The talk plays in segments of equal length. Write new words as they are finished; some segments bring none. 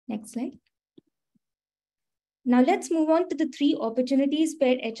Next slide. Now let's move on to the 3 opportunities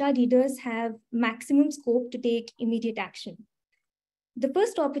where HR leaders have maximum scope to take immediate action. The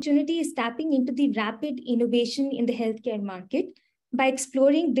first opportunity is tapping into the rapid innovation in the healthcare market by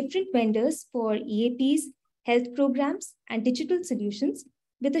exploring different vendors for EAPs, health programs, and digital solutions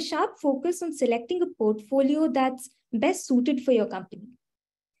with a sharp focus on selecting a portfolio that's best suited for your company.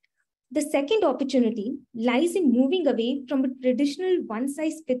 The second opportunity lies in moving away from a traditional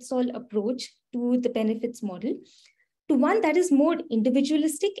one-size-fits-all approach to the benefits model to one that is more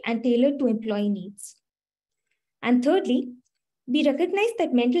individualistic and tailored to employee needs. And thirdly, we recognize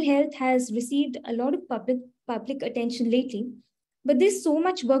that mental health has received a lot of public attention lately, but there's so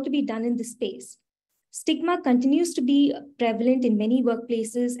much work to be done in this space. Stigma continues to be prevalent in many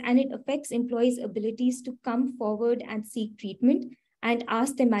workplaces, and it affects employees' abilities to come forward and seek treatment and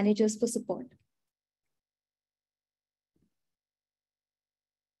ask their managers for support.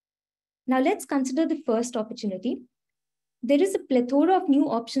 Now let's consider the first opportunity. There is a plethora of new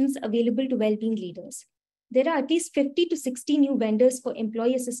options available to well-being leaders. There are at least 50 to 60 new vendors for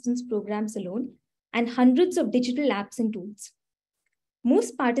employee assistance programs alone, and hundreds of digital apps and tools.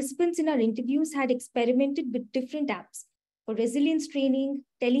 Most participants in our interviews had experimented with different apps for resilience training,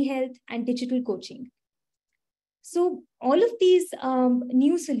 telehealth, and digital coaching. So all of these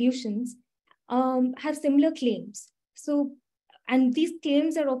new solutions have similar claims. And these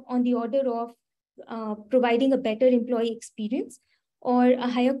claims are on the order of providing a better employee experience or a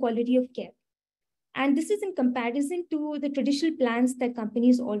higher quality of care. And this is in comparison to the traditional plans that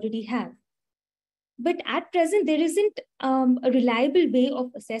companies already have. But at present, there isn't a reliable way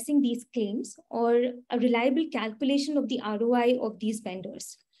of assessing these claims or a reliable calculation of the ROI of these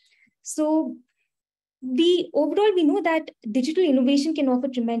vendors. So overall, we know that digital innovation can offer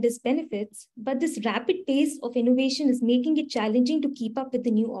tremendous benefits, but this rapid pace of innovation is making it challenging to keep up with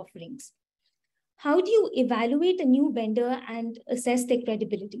the new offerings. How do you evaluate a new vendor and assess their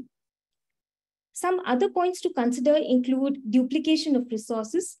credibility? Some other points to consider include duplication of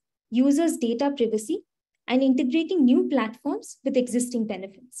resources, users' data privacy, and integrating new platforms with existing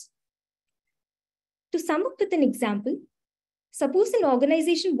benefits. To sum up with an example, suppose an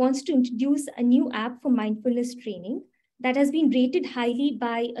organization wants to introduce a new app for mindfulness training that has been rated highly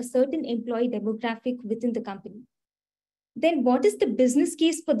by a certain employee demographic within the company. Then what is the business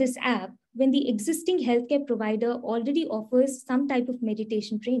case for this app when the existing healthcare provider already offers some type of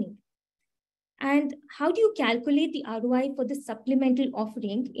meditation training? And how do you calculate the ROI for this supplemental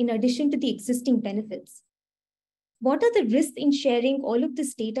offering in addition to the existing benefits? What are the risks in sharing all of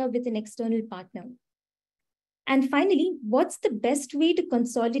this data with an external partner? And finally, what's the best way to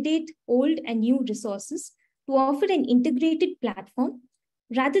consolidate old and new resources to offer an integrated platform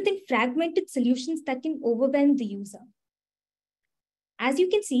rather than fragmented solutions that can overwhelm the user? As you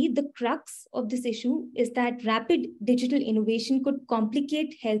can see, the crux of this issue is that rapid digital innovation could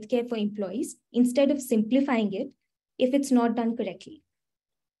complicate healthcare for employees instead of simplifying it if it's not done correctly.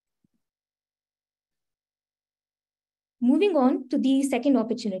 Moving on to the second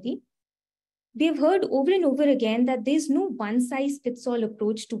opportunity, we've heard over and over again that there's no one-size-fits-all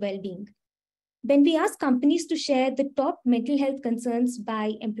approach to well-being. When we asked companies to share the top mental health concerns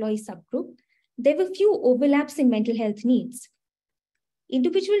by employee subgroup, there were few overlaps in mental health needs.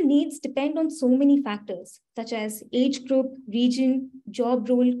 Individual needs depend on so many factors, such as age group, region, job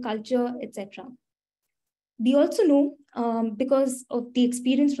role, culture, etc. We also know, because of the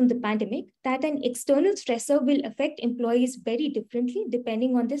experience from the pandemic, that an external stressor will affect employees very differently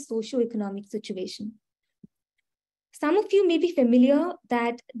depending on their socioeconomic situation. Some of you may be familiar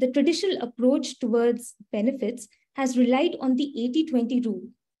that the traditional approach towards benefits has relied on the 80-20 rule,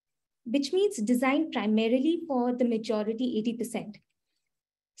 which means designed primarily for the majority 80%.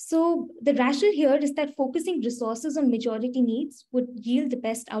 So the rationale here is that focusing resources on majority needs would yield the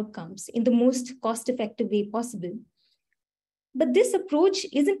best outcomes in the most cost-effective way possible. But this approach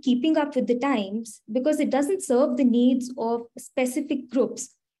isn't keeping up with the times because it doesn't serve the needs of specific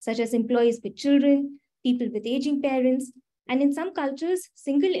groups, such as employees with children, people with aging parents, and in some cultures,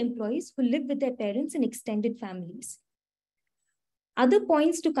 single employees who live with their parents and extended families. Other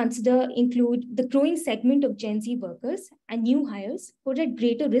points to consider include the growing segment of Gen Z workers and new hires who are at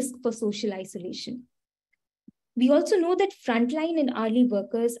greater risk for social isolation. We also know that frontline and hourly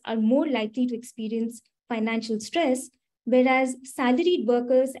workers are more likely to experience financial stress, whereas salaried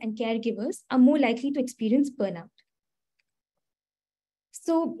workers and caregivers are more likely to experience burnout.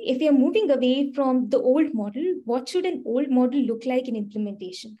 So if we are moving away from the old model, what should an old model look like in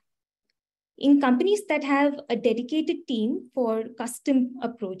implementation? In companies that have a dedicated team for custom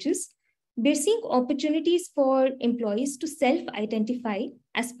approaches, We're seeing opportunities for employees to self-identify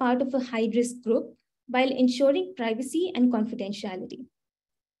as part of a high-risk group while ensuring privacy and confidentiality.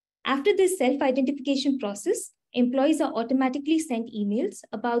 After this self-identification process, employees are automatically sent emails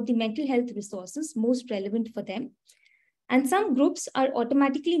about the mental health resources most relevant for them, and some groups are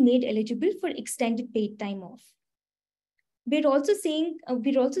automatically made eligible for extended paid time off. We're also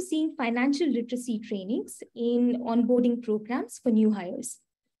seeing financial literacy trainings in onboarding programs for new hires.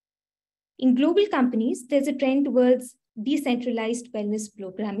 In global companies, there's a trend towards decentralized wellness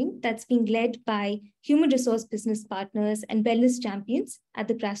programming that's being led by human resource business partners and wellness champions at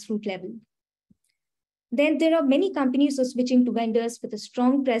the grassroots level. Then there are many companies who are switching to vendors with a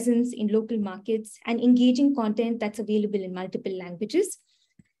strong presence in local markets and engaging content that's available in multiple languages.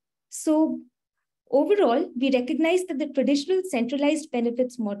 So overall, we recognize that the traditional centralized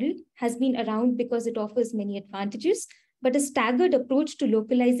benefits model has been around because it offers many advantages, but a staggered approach to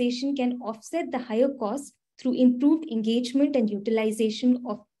localization can offset the higher costs through improved engagement and utilization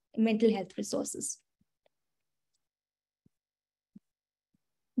of mental health resources.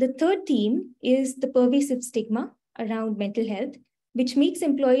 The third theme is the pervasive stigma around mental health, which makes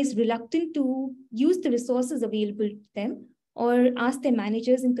employees reluctant to use the resources available to them or ask their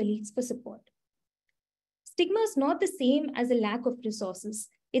managers and colleagues for support. Stigma is not the same as a lack of resources.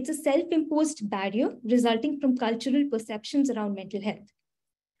 It's a self-imposed barrier resulting from cultural perceptions around mental health.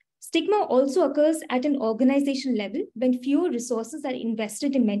 Stigma also occurs at an organization level when fewer resources are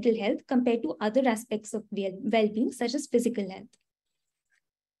invested in mental health compared to other aspects of well-being, such as physical health.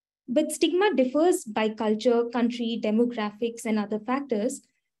 But stigma differs by culture, country, demographics, and other factors.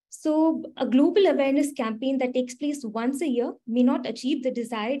 So a global awareness campaign that takes place once a year may not achieve the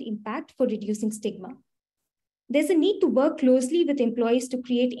desired impact for reducing stigma. There's a need to work closely with employees to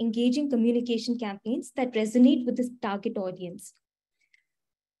create engaging communication campaigns that resonate with the target audience.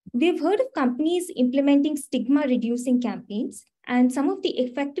 We've heard of companies implementing stigma-reducing campaigns, and some of the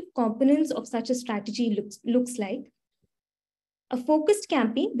effective components of such a strategy looks like a focused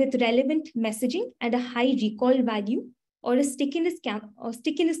campaign with relevant messaging and a high recall value, or a stickiness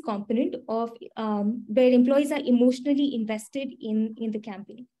component of where employees are emotionally invested in the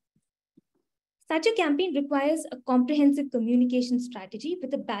campaign. Such a campaign requires a comprehensive communication strategy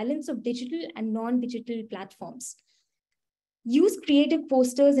with a balance of digital and non-digital platforms. Use creative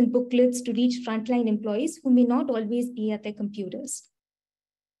posters and booklets to reach frontline employees who may not always be at their computers.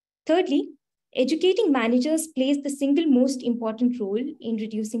 Thirdly, educating managers plays the single most important role in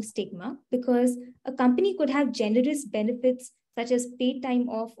reducing stigma, because a company could have generous benefits such as paid time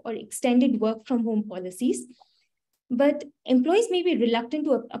off or extended work from home policies, but employees may be reluctant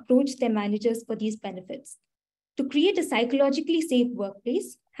to approach their managers for these benefits. To create a psychologically safe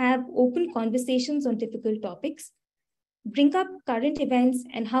workplace, have open conversations on difficult topics, bring up current events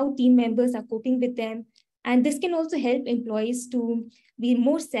and how team members are coping with them. And this can also help employees to be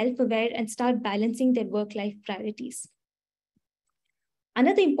more self-aware and start balancing their work-life priorities.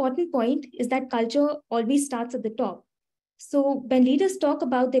 Another important point is that culture always starts at the top. So when leaders talk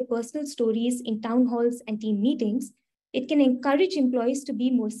about their personal stories in town halls and team meetings, it can encourage employees to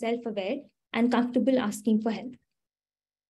be more self-aware and comfortable asking for help.